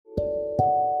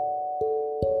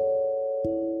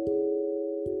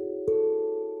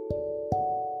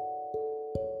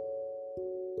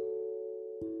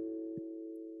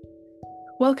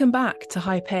Welcome back to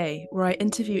High Pay, where I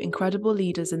interview incredible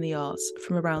leaders in the arts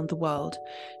from around the world,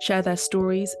 share their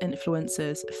stories,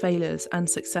 influences, failures, and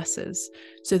successes,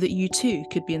 so that you too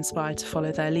could be inspired to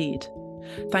follow their lead.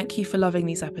 Thank you for loving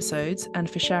these episodes and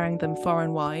for sharing them far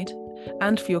and wide,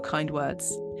 and for your kind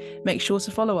words. Make sure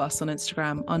to follow us on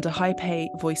Instagram under High Pay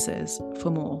Voices for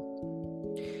more.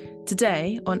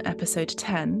 Today, on episode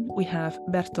 10, we have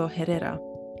Berto Herrera,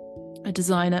 a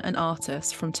designer and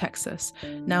artist from Texas,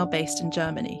 now based in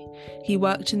Germany. He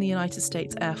worked in the United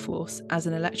States Air Force as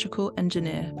an electrical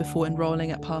engineer before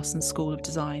enrolling at Parsons School of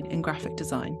Design in graphic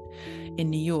design in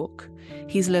New York.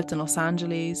 He's lived in Los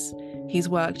Angeles. He's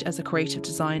worked as a creative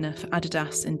designer for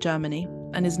Adidas in Germany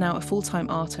and is now a full-time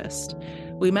artist.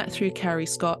 We met through Carrie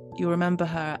Scott. You'll remember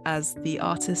her as the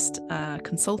artist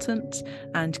consultant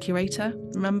and curator,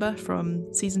 remember,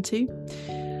 from season 2?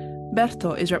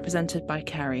 Berto is represented by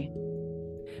Carrie.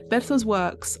 Berto's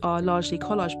works are largely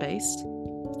collage-based,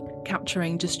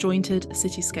 capturing disjointed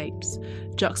cityscapes,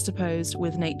 juxtaposed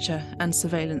with nature and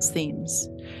surveillance themes.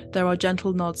 There are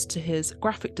gentle nods to his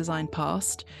graphic design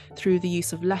past through the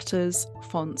use of letters,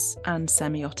 fonts, and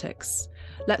semiotics.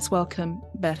 Let's welcome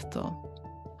Berto.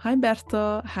 Hi,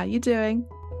 Berto. How are you doing?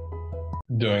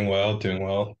 Doing well, doing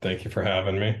well. Thank you for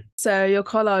having me. So your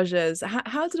collages,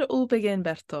 how did it all begin,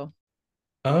 Berto?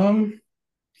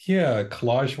 Yeah,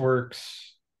 collage works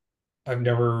I've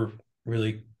never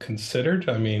really considered.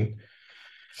 I mean,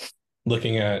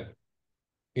 looking at,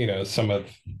 some of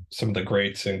the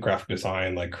greats in graphic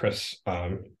design like Chris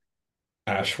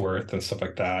Ashworth and stuff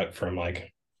like that from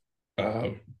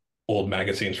um old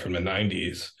magazines from the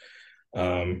 90s.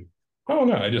 I don't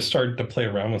know, I just started to play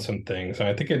around with some things, and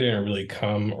I think it didn't really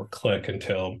come or click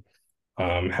until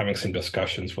having some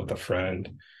discussions with a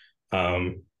friend.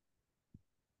 Um,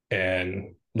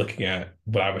 and looking at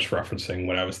what I was referencing,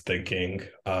 what I was thinking,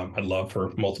 I'd love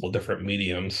for multiple different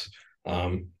mediums,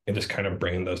 and just kind of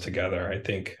bringing those together. I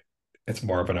think it's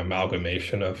more of an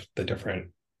amalgamation of the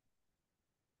different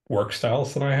work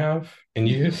styles that I have and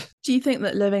use. Do you think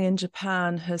that living in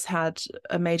Japan has had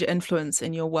a major influence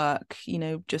in your work? You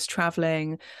know, just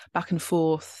traveling back and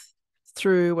forth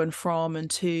through and from and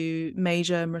to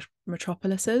major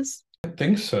metropolises? I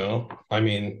think so. I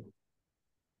mean,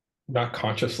 not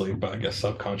consciously, but I guess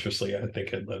subconsciously, I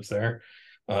think it lives there.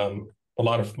 A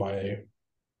lot of my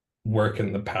work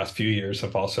in the past few years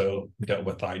have also dealt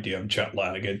with the idea of jet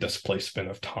lag and displacement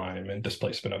of time and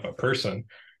displacement of a person,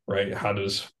 right? How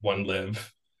does one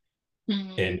live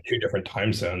Mm. in two different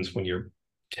time zones when you're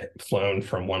flown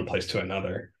from one place to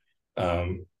another?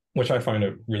 Which I find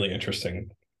a really interesting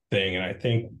thing. And I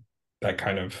think that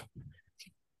kind of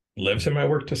lives in my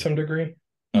work to some degree.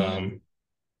 Mm. Um,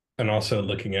 and also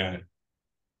looking at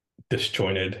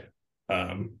disjointed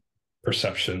um,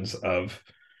 perceptions of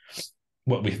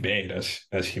what we've made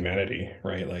as humanity,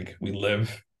 right? Like we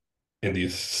live in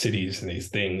these cities and these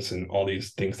things and all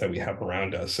these things that we have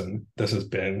around us, and this has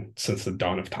been since the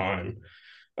dawn of time.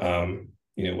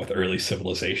 With early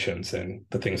civilizations and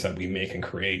the things that we make and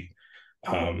create,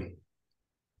 um,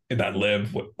 that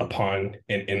live upon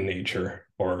and in nature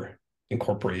or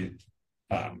incorporate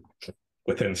um,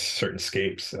 within certain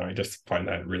scapes. And I just find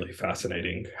that really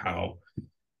fascinating how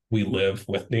we live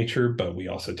with nature, but we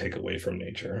also take away from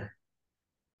nature.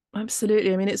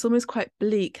 Absolutely. I mean, it's almost quite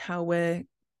bleak how we're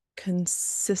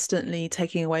consistently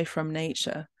taking away from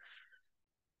nature.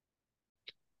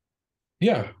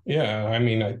 Yeah, yeah. I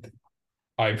mean,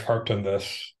 I've harped on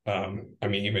this. I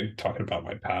mean, even talking about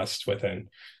my past within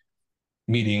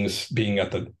meetings, being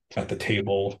at the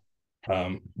table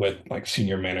with like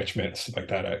senior management, stuff like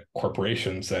that at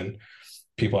corporations, and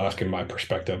people asking my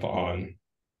perspective on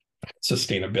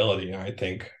sustainability. And I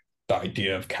think the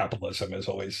idea of capitalism is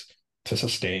always to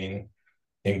sustain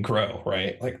and grow,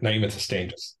 right? Like not even sustain,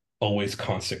 just always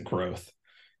constant growth.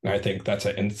 And I think that's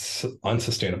an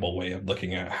unsustainable way of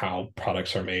looking at how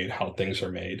products are made, how things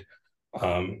are made.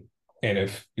 Um, and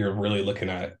if you're really looking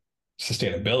at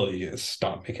sustainability, is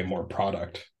stop making more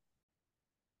product.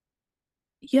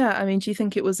 Yeah, I mean, do you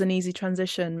think it was an easy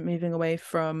transition moving away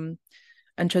from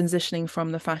and transitioning from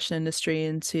the fashion industry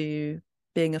into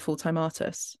being a full-time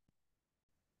artist?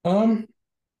 Um,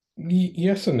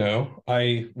 yes and no.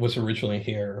 I was originally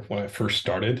here when I first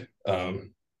started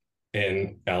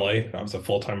in LA. I was a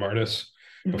full-time artist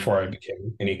Mhm. before I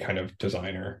became any kind of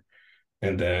designer.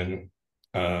 And then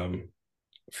um,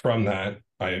 from that,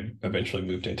 I eventually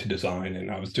moved into design,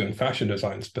 and I was doing fashion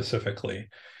design specifically.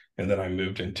 And then I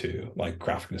moved into like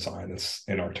graphic design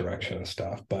and art direction and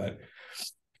stuff. But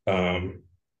um,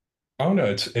 I don't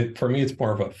know. It for me, it's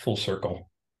more of a full circle,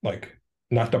 like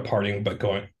not departing, but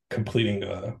going completing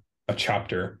a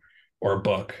chapter or a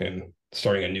book and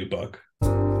starting a new book.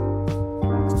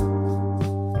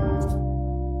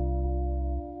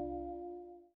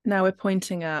 Now we're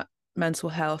pointing at mental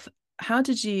health. How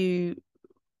did you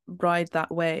ride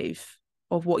that wave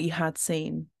of what you had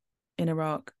seen in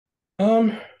Iraq?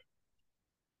 Um,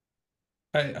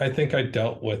 I think I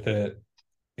dealt with it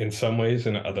in some ways,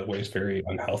 in other ways, very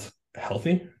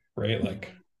healthy, right?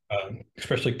 Like,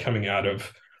 especially coming out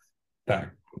of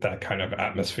that that kind of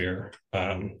atmosphere,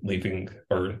 leaving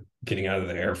or getting out of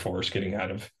the Air Force, getting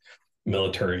out of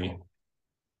military,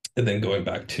 and then going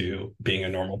back to being a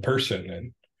normal person.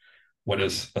 And what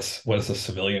does a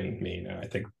civilian mean? And I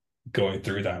think going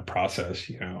through that process,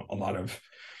 a lot of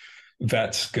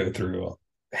vets go through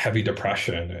heavy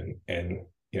depression and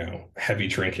heavy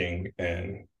drinking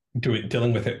and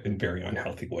dealing with it in very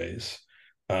unhealthy ways.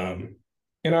 Um,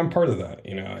 and I'm part of that.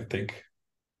 I think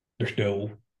there's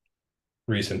no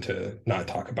reason to not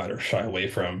talk about or shy away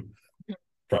from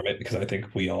it, because I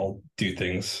think we all do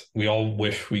things. We all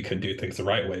wish we could do things the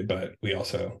right way, but we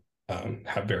also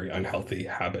have very unhealthy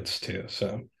habits too.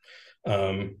 So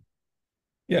um,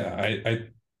 yeah,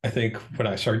 I think when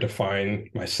I started to find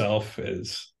myself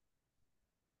is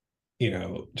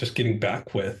just getting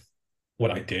back with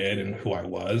what I did and who I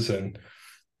was, and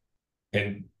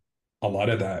a lot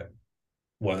of that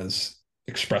was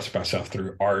expressed myself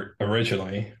through art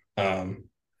originally, and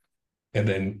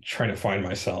then trying to find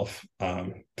myself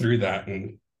through that,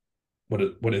 and what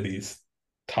do these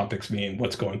topics mean,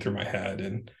 what's going through my head,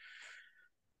 and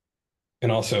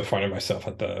also finding myself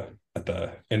at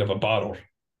the end of a bottle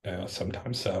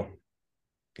sometimes. So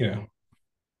you know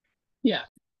Yeah.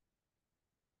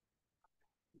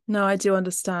 No, I do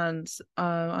understand.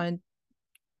 I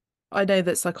know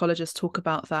that psychologists talk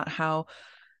about that, how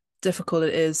difficult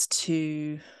it is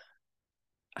to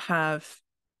have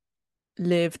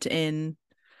lived in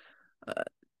uh,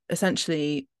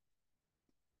 essentially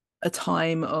a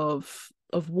time of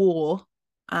war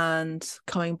and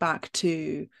coming back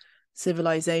to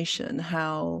civilization,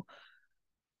 how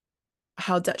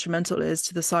detrimental it is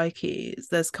to the psyche.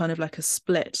 There's kind of like a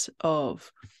split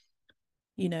of,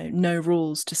 no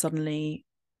rules to suddenly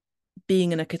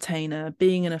being in a container,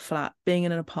 being in a flat, being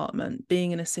in an apartment,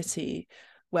 being in a city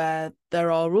where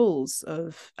there are rules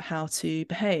of how to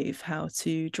behave, how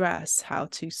to dress, how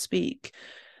to speak.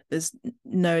 There's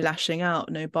no lashing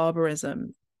out, no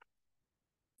barbarism.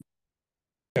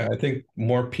 yeah, I think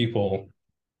more people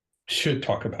should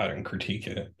talk about it and critique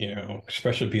it,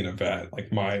 especially being a vet.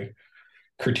 Like, my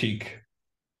critique,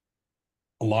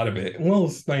 a lot of it, well,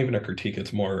 it's not even a critique,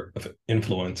 it's more of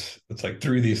influence. It's like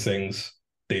through these things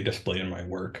they display in my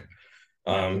work,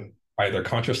 either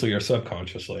consciously or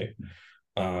subconsciously.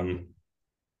 Um,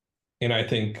 and I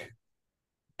think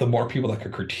the more people that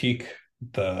could critique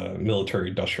the military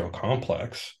industrial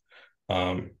complex,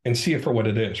 and see it for what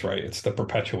it is, right? It's the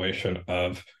perpetuation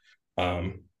of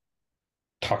um,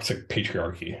 toxic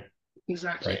patriarchy,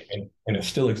 Exactly. right? And it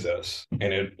still exists,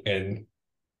 and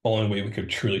only way we could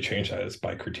truly change that is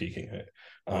by critiquing it,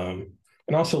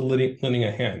 and also lending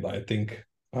a hand. I think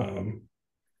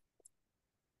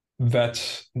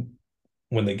vets,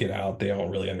 when they get out, they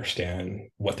don't really understand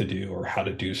what to do or how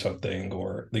to do something,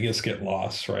 or they just get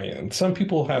lost, right? And some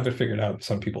people have it figured out,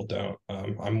 some people don't.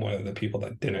 I'm one of the people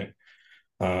that didn't.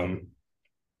 Um,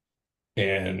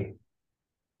 and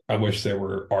I wish there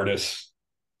were artists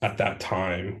at that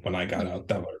time when I got out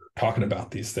that were talking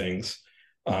about these things,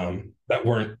 that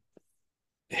weren't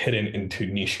hidden into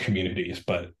niche communities,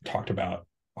 but talked about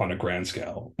on a grand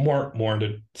scale, more in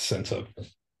the sense of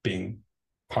being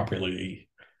popularly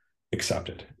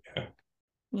accepted.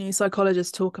 Yeah.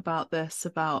 Psychologists talk about this,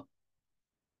 about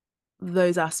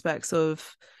those aspects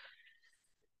of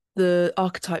the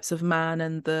archetypes of man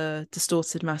and the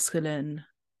distorted masculine,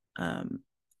 um,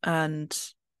 and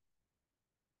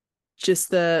just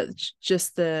the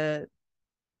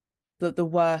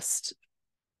worst.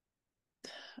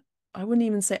 I wouldn't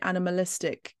even say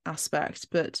animalistic aspect,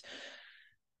 but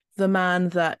the man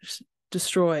that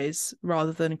destroys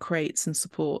rather than creates and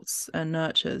supports and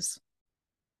nurtures.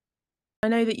 I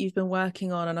know that you've been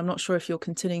working on, and I'm not sure if you're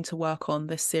continuing to work on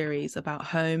this series about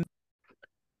home.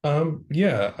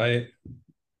 Yeah, I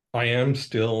am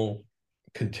still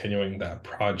continuing that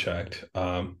project.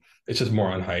 It's just more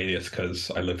on hiatus because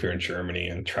I live here in Germany,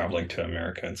 and traveling to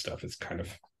America and stuff is kind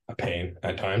of a pain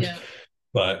at times. Yeah.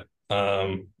 But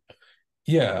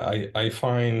yeah, I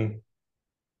find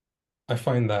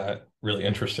that really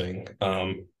interesting.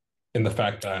 In the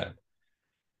fact that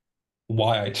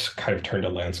why I just kind of turned to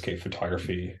landscape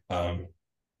photography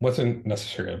wasn't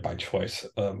necessarily by choice.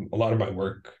 A lot of my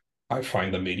work, I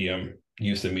find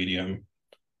use the medium,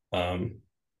 um,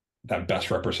 that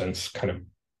best represents kind of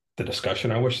the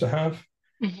discussion I wish to have,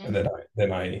 and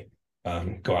then I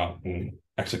go out and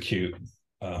execute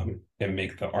and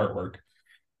make the artwork.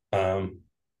 And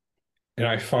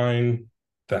I find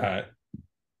that,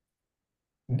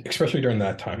 especially during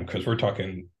that time, because we're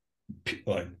talking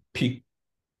like peak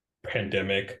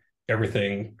pandemic,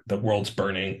 everything, the world's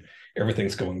burning,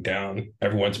 everything's going down,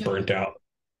 everyone's burnt out.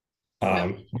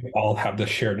 We all have this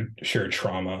shared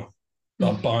trauma,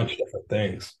 a bunch of different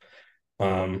things.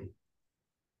 And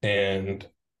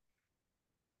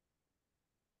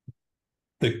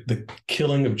the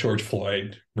killing of George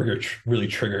Floyd really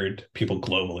triggered people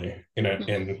globally,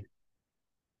 and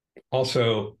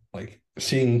also like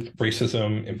seeing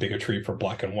racism and bigotry for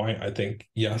Black and white. I think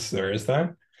yes, there is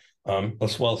that,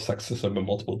 as well as sexism and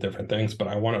multiple different things. But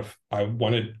I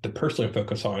wanted to personally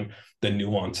focus on the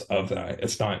nuance of that.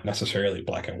 It's not necessarily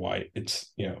black and white.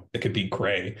 It's, it could be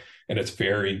gray, and it's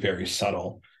very, very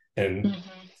subtle, and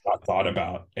it's not thought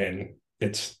about, and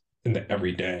it's in the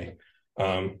everyday.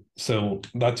 So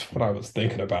that's what I was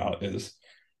thinking about, is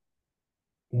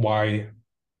why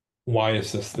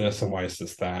is this and why is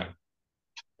this that?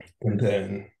 And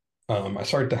then I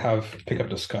started to pick up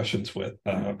discussions with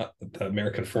the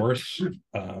American Forest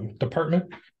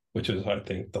Department, which is, I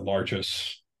think, the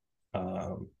largest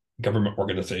government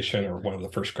organization, or one of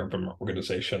the first government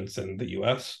organizations in the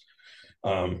US.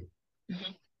 And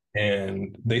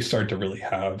they started to really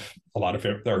have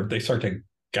they started to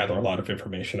gather a lot of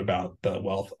information about the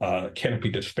wealth canopy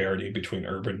disparity between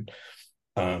urban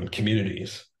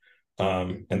communities.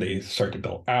 And they start to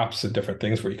build apps and different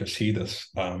things where you can see this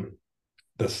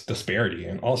disparity.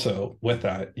 And also with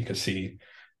that, you can see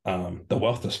the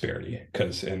wealth disparity,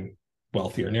 because in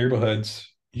wealthier neighborhoods,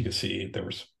 you can see there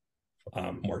was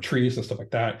more trees and stuff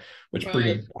like that, which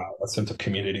bring a sense of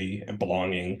community and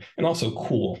belonging, and also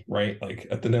cool, right? Like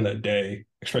at the end of the day,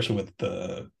 especially with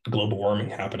the global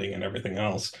warming happening and everything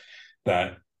else,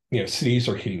 that cities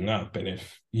are heating up, and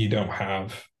if you don't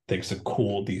have things to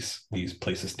cool these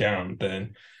places down,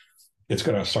 then it's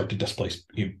going to start to displace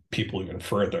people even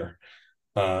further.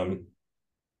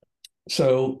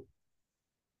 So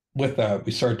with that,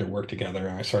 we started to work together,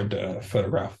 and I started to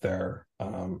photograph their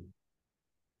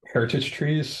heritage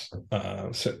trees,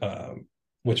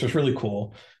 which was really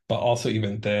cool. But also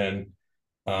even then,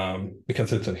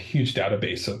 because it's a huge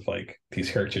database of like these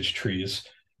heritage trees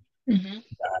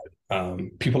that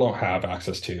people don't have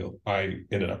access to, I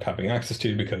ended up having access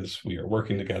to because we are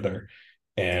working together.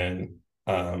 And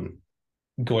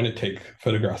going to take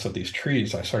photographs of these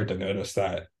trees, I started to notice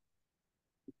that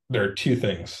there are two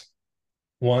things.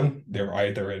 One, they're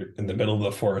either in the middle of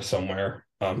the forest somewhere,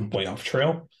 way off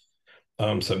trail.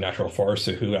 So natural forests,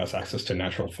 so who has access to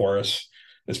natural forests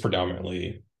is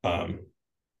predominantly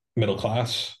middle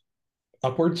class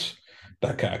upwards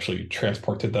that can actually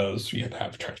transport to those. You have to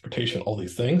have transportation, all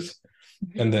these things.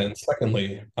 And then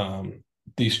secondly,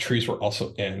 these trees were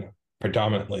also in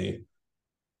predominantly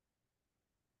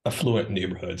affluent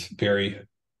neighborhoods, very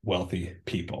wealthy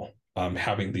people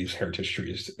having these heritage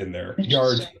trees in their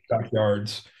yards,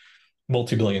 backyards,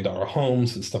 multi-billion-dollar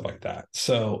homes and stuff like that.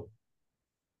 So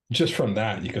just from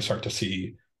that, you can start to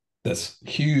see this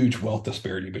huge wealth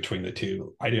disparity between the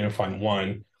two. I didn't find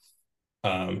one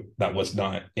that was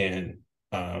not in,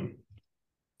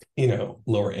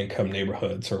 lower income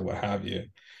neighborhoods or what have you.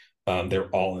 They're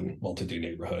all in well-to-do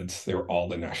neighborhoods. They were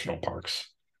all in national parks,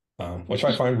 which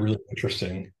I find really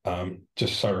interesting,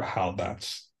 just sort of how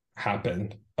that's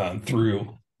happened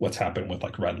through what's happened with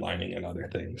like redlining and other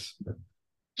things.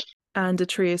 And a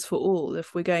tree is for all.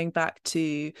 If we're going back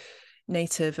to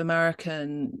Native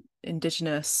American,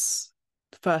 Indigenous,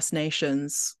 First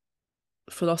Nations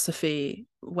philosophy,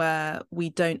 where we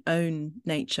don't own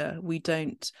nature, we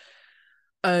don't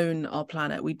own our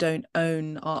planet, we don't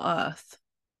own our earth,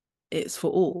 it's for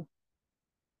all.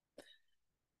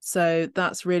 So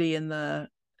that's really in the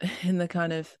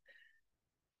kind of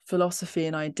philosophy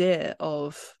and idea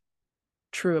of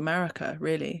true America,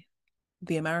 really,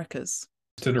 the Americas.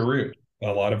 To the root,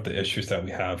 a lot of the issues that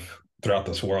we have throughout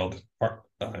this world are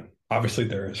obviously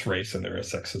there is race and there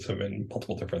is sexism and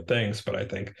multiple different things, but I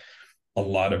think a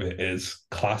lot of it is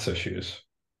class issues.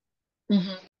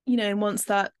 And once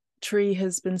that tree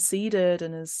has been seeded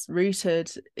and is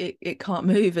rooted, it can't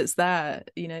move. It's there,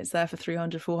 it's there for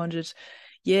 300, 400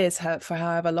 years, for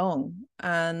however long.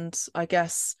 And I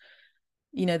guess,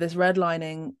 this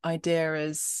redlining idea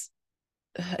is,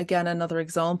 again, another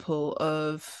example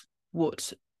of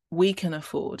what we can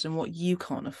afford and what you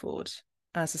can't afford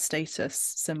as a status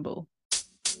symbol.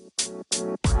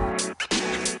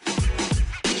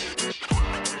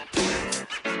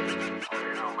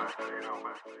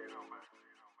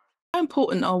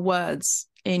 important are words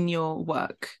in your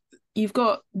work? You've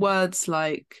got words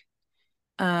like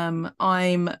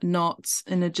I'm not,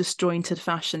 in a disjointed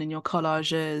fashion in your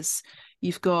collages.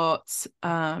 You've got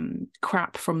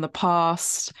crap from the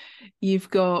past. You've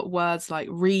got words like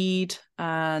read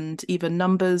and even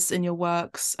numbers in your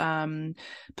works.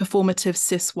 Performative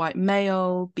cis white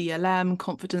male, BLM,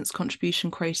 confidence,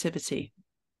 contribution, creativity.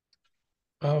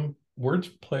 Words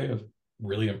play a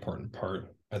really important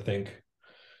part. I think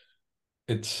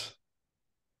it's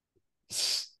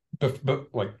but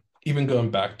like even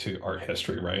going back to art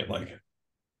history, right? Like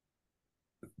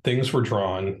things were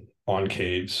drawn on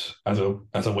caves as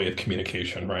a way of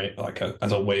communication, right? Like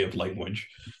as a way of language.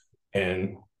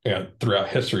 And yeah, throughout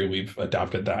history, we've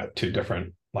adapted that to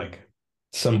different like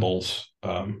symbols.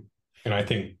 And I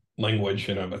think language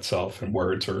in of itself and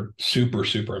words are super,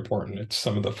 super important. It's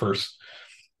some of the first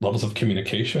levels of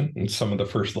communication and some of the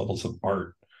first levels of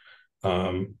art.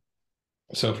 Um,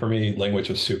 so for me, language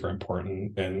is super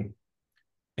important and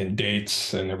in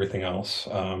dates and everything else.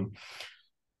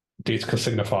 Dates could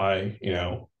signify,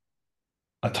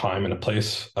 a time and a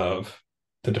place of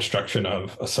the destruction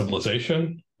of a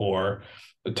civilization or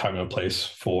a time and a place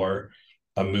for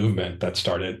a movement that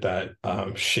started that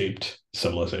shaped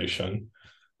civilization.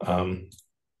 A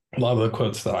lot of the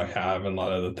quotes that I have and a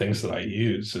lot of the things that I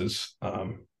use is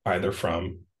either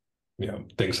from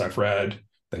things I've read,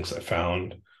 things I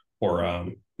found, or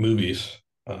movies,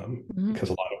 because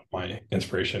a lot of my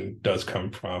inspiration does come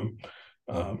from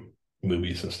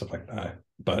movies and stuff like that.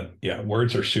 But yeah,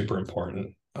 words are super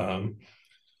important. And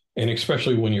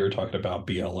especially when you're talking about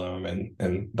BLM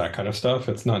and that kind of stuff,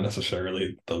 it's not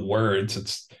necessarily the words,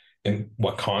 it's in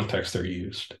what context they're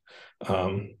used.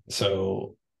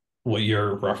 So what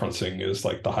you're referencing is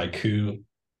like the haiku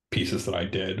pieces that I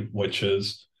did, which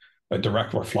is a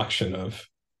direct reflection of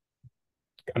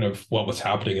kind of what was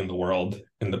happening in the world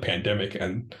in the pandemic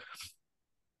and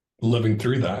living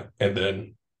through that. And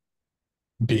then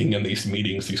being in these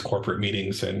meetings, these corporate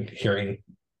meetings, and hearing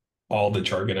all the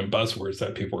jargon and buzzwords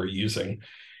that people are using.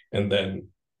 And then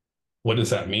what does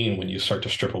that mean when you start to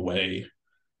strip away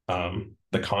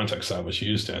the context that was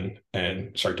used in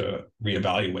and start to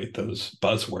reevaluate those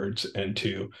buzzwords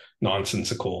into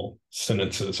nonsensical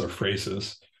sentences or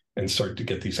phrases and start to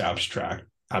get these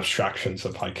abstractions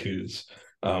of haikus,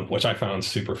 which I found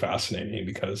super fascinating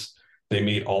because they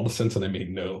made all the sense and they made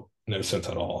no sense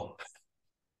at all.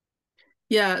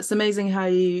 Yeah, it's amazing how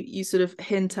you sort of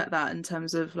hint at that in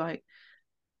terms of like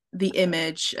the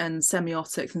image and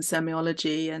semiotics and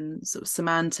semiology and sort of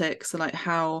semantics, and like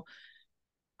how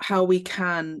we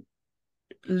can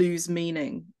lose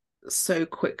meaning so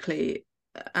quickly,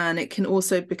 and it can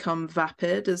also become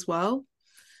vapid as well,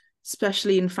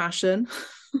 especially in fashion.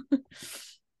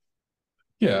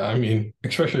 Yeah, I mean,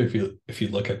 especially if you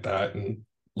look at that and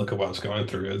look at what I was going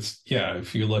through, is yeah,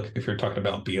 if you're talking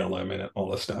about BLM and all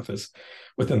this stuff is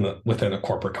within a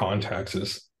corporate context,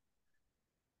 is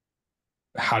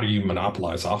how do you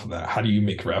monopolize off of that? How do you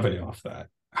make revenue off that?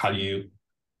 How do you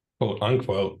quote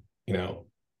unquote,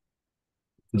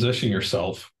 position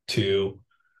yourself to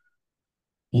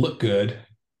look good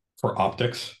for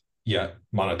optics, yet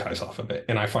monetize off of it?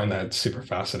 And I find that super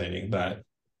fascinating that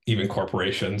even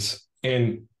corporations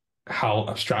and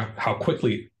how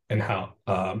quickly and how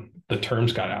the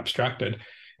terms got abstracted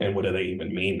and what do they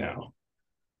even mean now?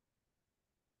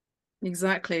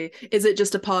 Exactly. Is it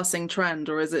just a passing trend,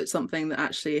 or is it something that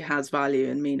actually has value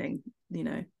and meaning?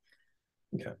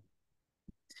 Yeah.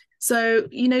 So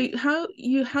how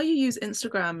you use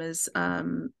Instagram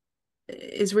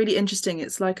is really interesting.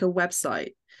 It's like a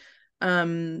website. I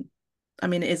mean,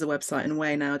 it is a website in a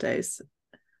way nowadays,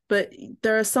 but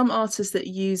there are some artists that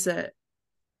use it,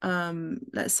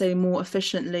 let's say, more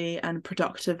efficiently and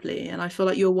productively, and I feel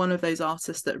like you're one of those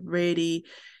artists that really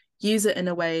use it in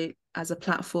a way as a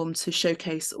platform to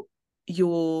showcase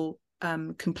your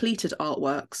completed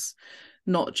artworks,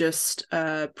 not just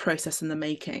a process in the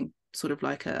making, sort of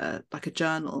like a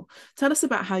journal. Tell us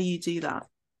about how you do that.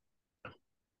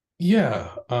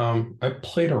 Yeah, I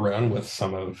played around with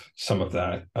some of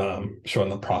that, showing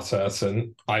the process,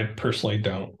 and I personally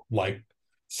don't like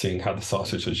seeing how the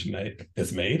sausage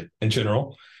is made in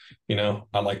general.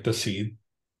 I like to see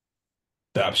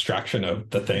the abstraction of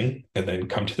the thing and then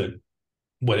come to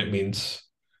what it means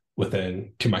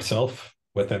within to myself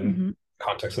within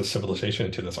context of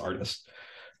civilization to this artist.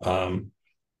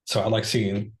 So I like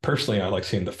seeing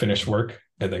the finished work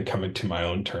and then coming to my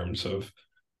own terms of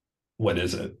what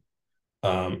is it.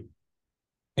 Um,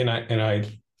 and I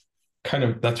kind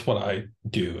of that's what I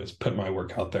do is put my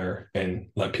work out there and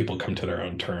let people come to their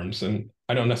own terms. And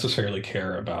I don't necessarily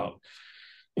care about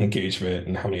engagement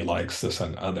and how many likes this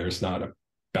and others, not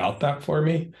about that for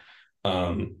me.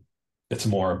 Um, it's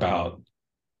more about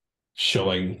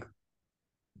showing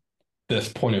this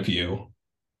point of view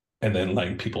and then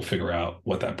letting people figure out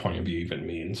what that point of view even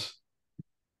means.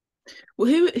 Well,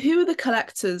 who are the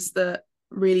collectors that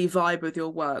really vibe with your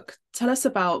work? Tell us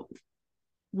about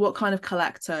what kind of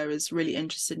collector is really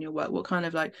interested in your work. What kind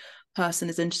of like person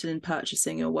is interested in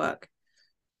purchasing your work?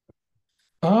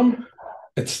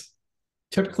 It's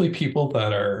typically people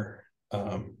that are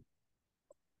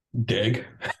dig,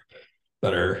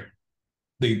 that are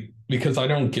they because I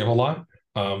don't give a lot,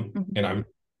 Mm-hmm. and I'm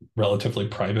relatively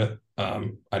private.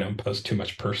 I don't post too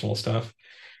much personal stuff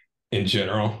in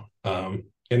general, and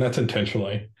that's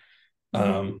intentionally.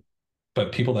 Mm-hmm. Um,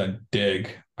 but people that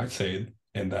dig, I'd say,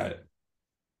 in that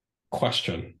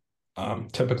question,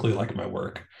 typically like my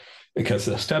work because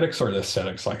the aesthetics are the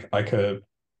aesthetics. Like I could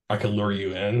lure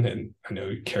you in, and I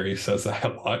know Carrie says that a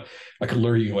lot. I could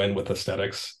lure you in with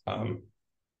aesthetics,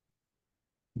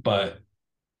 but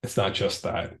it's not just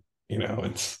that.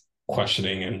 It's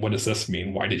questioning and what does this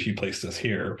mean? Why did you place this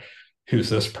here? Who's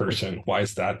this person? Why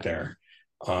is that there?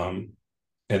 Um,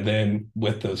 and then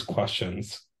with those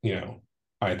questions,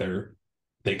 either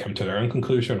they come to their own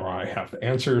conclusion or I have the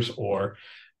answers, or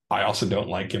I also don't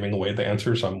like giving away the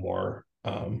answers.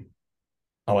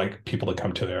 I like people to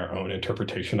come to their own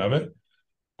interpretation of it.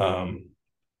 Um,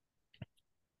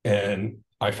 and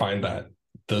I find that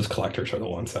those collectors are the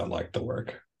ones that like the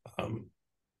work,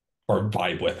 or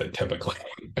vibe with it typically.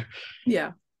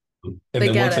 Yeah, And they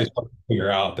then get once they it. start to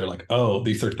figure out, they're like, oh,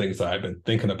 these are things that I've been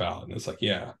thinking about. And it's like,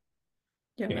 yeah,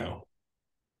 Yeah, you know.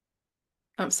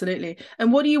 absolutely.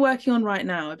 And what are you working on right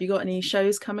now? Have you got any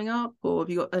shows coming up, or have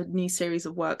you got a new series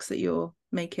of works that you're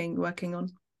working on?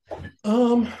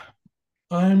 Um,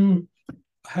 I'm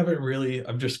I haven't really,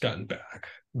 I've just gotten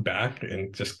back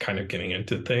and just kind of getting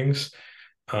into things.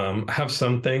 I have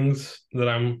some things that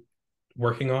I'm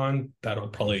working on that'll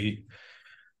probably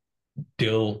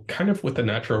deal kind of with the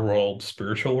natural world,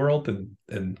 spiritual world,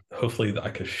 and hopefully I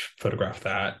could photograph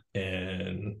that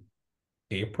in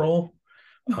April.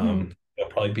 Mm-hmm. It'll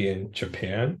probably be in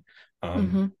Japan. Um,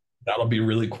 Mm-hmm. that'll be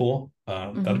really cool.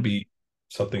 That'll Mm-hmm. be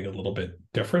something a little bit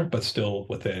different, but still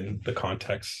within the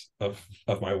context of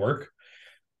my work.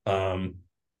 Um,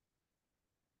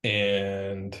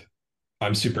 and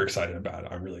I'm super excited about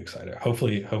it. I'm really excited.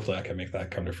 Hopefully I can make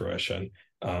that come to fruition.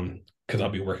 Because I'll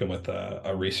be working with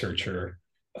a researcher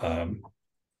um,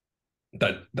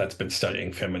 that's been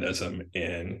studying feminism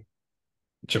in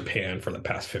Japan for the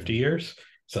past 50 years.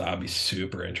 So that'll be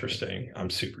super interesting. I'm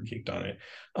super geeked on it.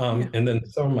 Yeah. And then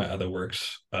some of my other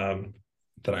works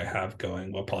that I have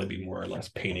going will probably be more or less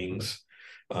paintings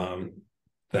um,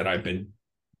 that I've been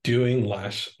doing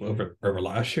over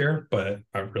last year, but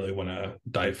I really want to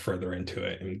dive further into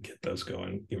it and get those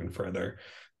going even further.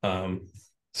 Um,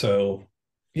 so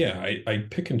yeah, I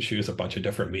pick and choose a bunch of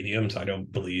different mediums. I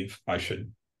don't believe I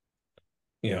should,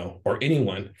 or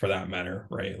anyone for that matter,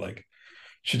 right? Like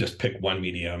should just pick one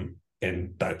medium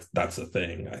and that's the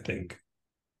thing. I think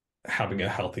having a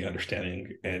healthy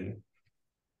understanding and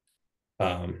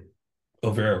um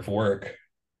aware of work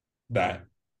that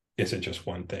isn't just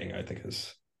one thing, I think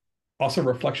is also a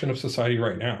reflection of society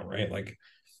right now, right? Like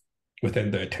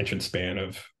within the attention span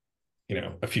of,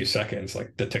 a few seconds,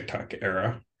 like the TikTok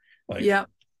era, like Yeah.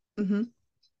 Mm-hmm.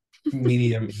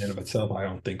 medium in and of itself, I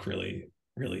don't think really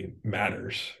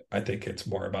matters. I think it's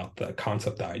more about the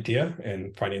concept, the idea,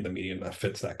 and finding the medium that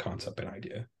fits that concept and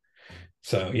idea.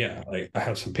 So yeah, like I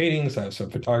have some paintings, I have some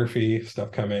photography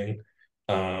stuff coming.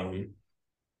 Um,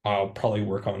 I'll probably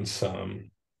work on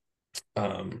some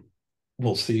um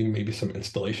we'll see maybe some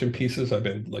installation pieces. I've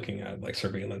been looking at like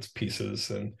surveillance pieces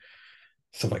and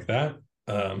stuff like that.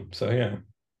 So yeah.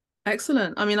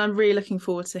 Excellent. I mean, I'm really looking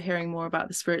forward to hearing more about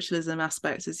the spiritualism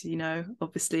aspect, as you know,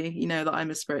 obviously, you know that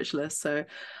I'm a spiritualist. So,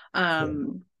 Yeah.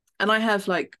 and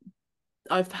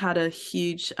I've had a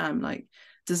huge like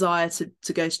desire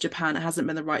to go to Japan. It hasn't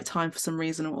been the right time for some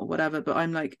reason or whatever, but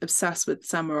I'm like obsessed with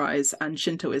samurais and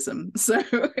Shintoism. So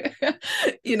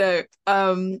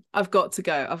I've got to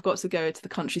go. I've got to go to the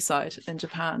countryside in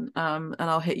Japan. And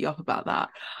I'll hit you up about that.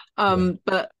 Yeah.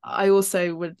 But I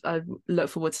look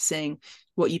forward to seeing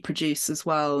what you produce as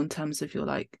well in terms of your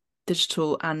like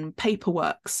digital and paper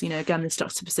works, again, this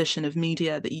juxtaposition of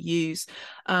media that you use.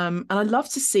 And I'd love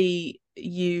to see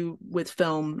you with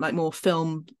film, like more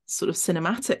film sort of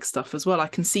cinematic stuff as well. I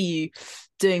can see you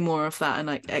doing more of that and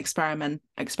like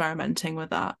experimenting with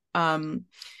that.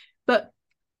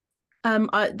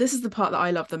 This is the part that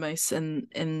I love the most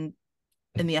in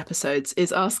the episodes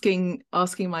is asking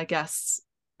my guests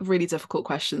really difficult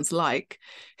questions like,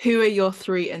 who are your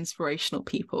three inspirational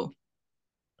people?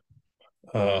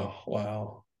 Oh,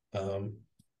 wow.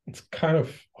 It's kind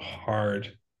of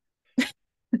hard.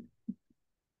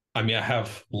 I mean, I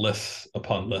have lists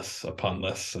upon lists upon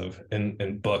lists of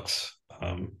in books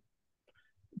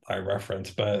I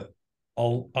reference, but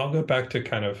I'll go back to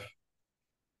kind of,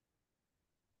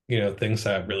 things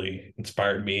that really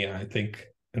inspired me, and I think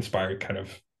inspired kind of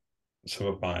some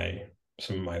of my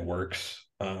works.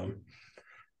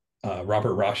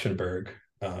 Robert Rauschenberg,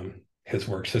 his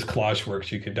works, his collage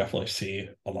works, you could definitely see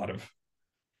a lot of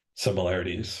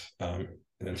similarities and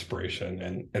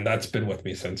inspiration, and that's been with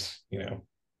me since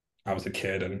I was a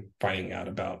kid and finding out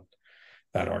about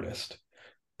that artist.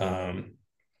 Um,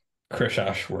 Chris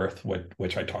Ashworth,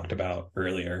 which I talked about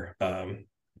earlier,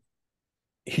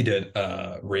 he did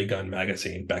Ray Gun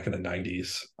magazine back in the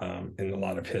 90s, in a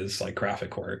lot of his like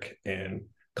graphic work and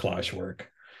collage work.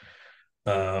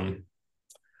 Um,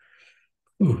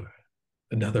 ooh,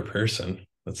 another person.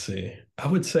 Let's see. I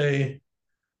would say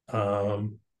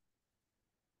um,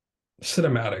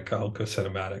 cinematic. I'll go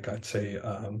cinematic. I'd say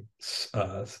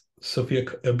Sophia.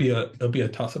 It'll be a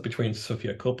toss up between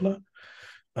Sofia Coppola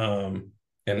and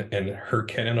her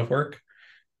canon of work,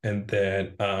 and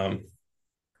then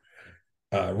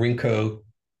Rinko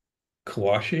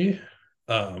Kawashi.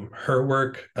 Her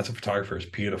work as a photographer is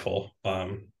beautiful.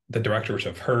 The directors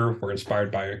of her were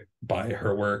inspired by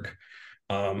her work,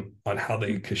 on how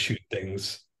they could shoot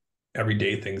things,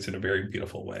 everyday things, in a very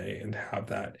beautiful way and have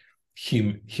that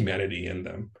humanity in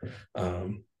them.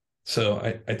 So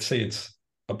I'd say it's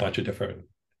a bunch of different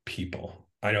people.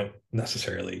 I don't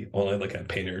necessarily only look at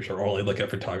painters or only look at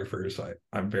photographers.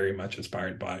 I'm very much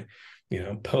inspired by,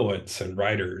 poets and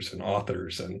writers and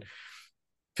authors and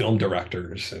film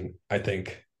directors. And I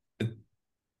think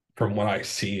from what I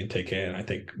see and take in, I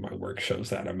think my work shows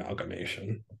that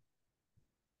amalgamation.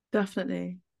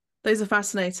 Definitely. Those are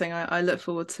fascinating. I look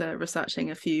forward to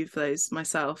researching a few of those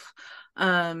myself.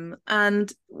 And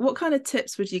what kind of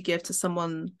tips would you give to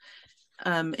someone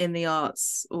in the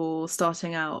arts or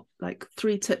starting out, like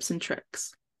 3 tips and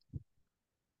tricks?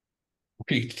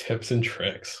 3 tips and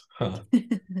tricks. Huh.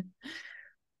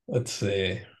 Let's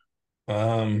see.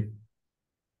 Um,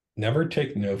 Never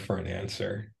take no for an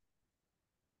answer.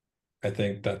 I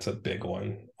think that's a big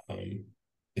one.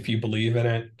 If you believe in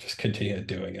it, just continue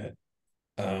doing it.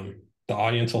 The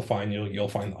audience will find you, you'll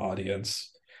find the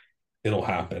audience. It'll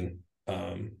happen.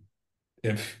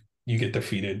 If you get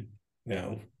defeated,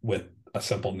 with a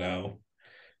simple no,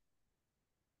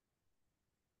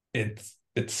 it's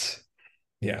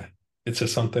yeah, it's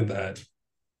just something that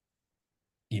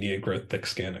you need to grow thick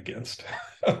skin against.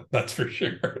 That's for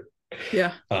sure.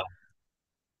 Yeah.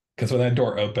 Because when that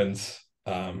door opens,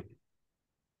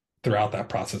 throughout that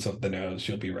process of the no's,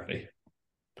 you'll be ready.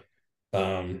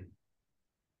 Um,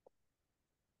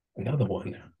 Another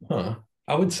one, huh?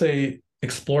 I would say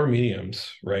explore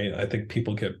mediums, right? I think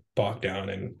people get bogged down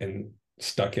and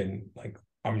stuck in like,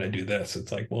 I'm going to do this.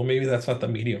 It's like, well, maybe that's not the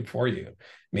medium for you.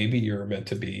 Maybe you're meant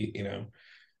to be,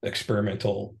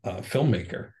 experimental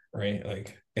filmmaker, right?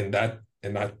 Like, and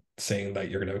not saying that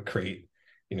you're going to create,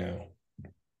 you know,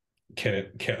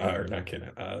 or not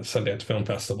Sundance Film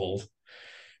Festivals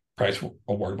prize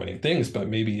award winning things, but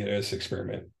maybe it is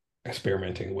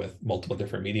experimenting with multiple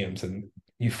different mediums, and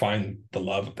you find the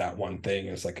love of that one thing.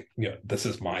 It's like, this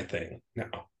is my thing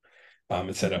now.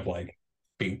 Instead of like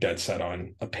being dead set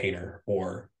on a painter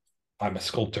or I'm a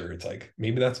sculptor, it's like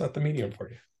maybe that's not the medium for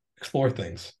you. Explore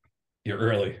things. You're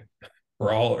early.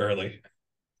 We're all early.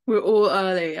 We're all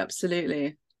early,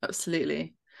 absolutely.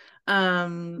 Absolutely.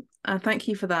 And thank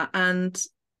you for that. And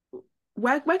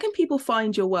where can people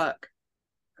find your work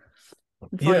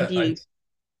and find Yeah, you?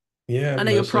 yeah, I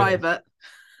know you're mostly. private,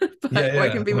 but where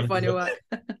Yeah, can people find your yeah.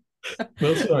 work?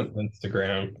 Mostly on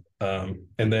Instagram.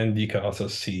 And then you can also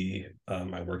see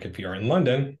my work if you're in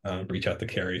London. Reach out to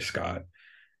Carrie Scott.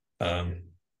 Um,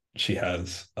 she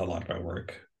has a lot of my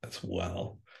work as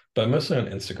well, but mostly on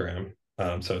Instagram.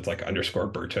 So it's like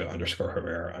underscore Berto underscore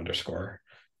Herrera underscore.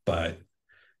 But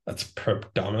that's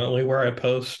predominantly where I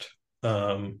post.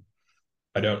 I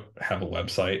don't have a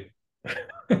website.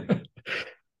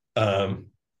 um,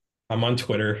 I'm on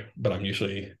Twitter, but I'm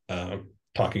usually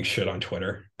talking shit on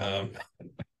Twitter. And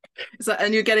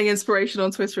you're getting inspiration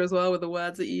on Twitter as well with the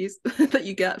words that you use that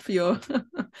you get for your for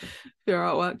your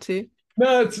artwork too.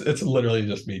 No, it's literally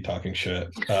just me talking shit,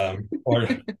 or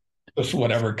just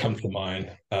whatever comes to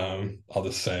mind. I'll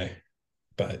just say,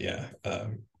 but yeah,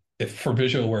 if for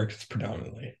visual work, it's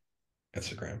predominantly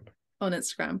Instagram. On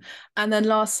Instagram. And then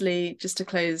lastly, just to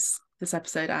close this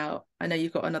episode out, I know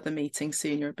you've got another meeting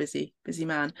soon. You're a busy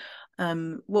man.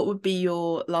 What would be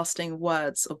your lasting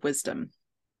words of wisdom?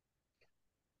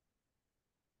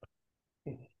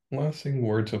 Lasting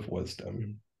words of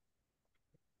wisdom.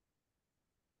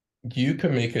 You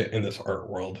can make it in this art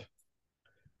world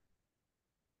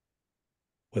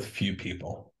with few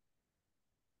people.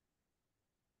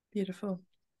 Beautiful.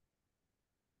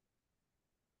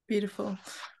 Beautiful.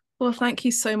 Well, thank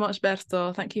you so much,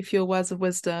 Berto. Thank you for your words of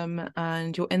wisdom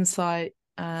and your insight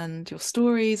and your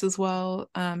stories as well.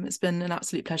 It's been an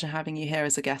absolute pleasure having you here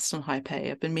as a guest on High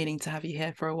Pay. I've been meaning to have you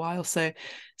here for a while, so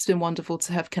it's been wonderful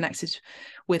to have connected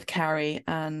with Carrie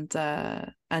and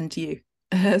you.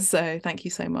 So thank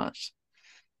you so much.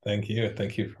 Thank you.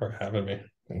 Thank you for having me.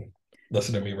 And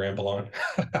listen to me ramble on.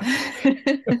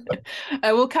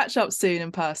 We'll catch up soon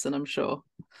in person, I'm sure.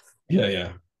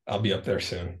 Yeah. I'll be up there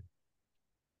soon.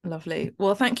 Lovely.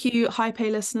 Well, thank you, High Pay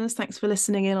listeners. Thanks for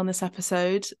listening in on this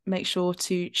episode. Make sure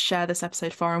to share this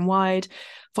episode far and wide.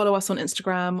 Follow us on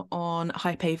Instagram on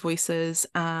High Pay Voices,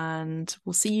 and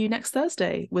we'll see you next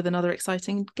Thursday with another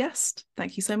exciting guest.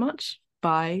 Thank you so much.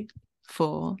 Bye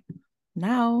for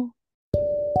now.